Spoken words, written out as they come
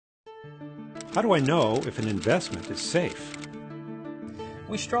How do I know if an investment is safe?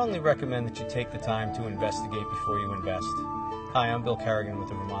 We strongly recommend that you take the time to investigate before you invest. Hi, I'm Bill Carrigan with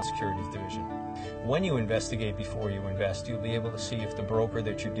the Vermont Securities Division. When you investigate before you invest, you'll be able to see if the broker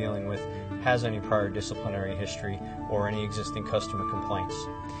that you're dealing with has any prior disciplinary history or any existing customer complaints.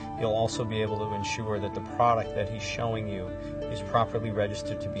 You'll also be able to ensure that the product that he's showing you is properly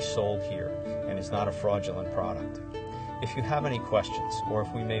registered to be sold here and is not a fraudulent product. If you have any questions or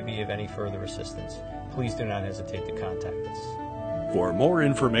if we may be of any further assistance, please do not hesitate to contact us. For more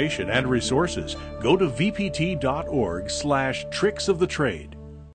information and resources, go to vpt.org/tricks of the trade.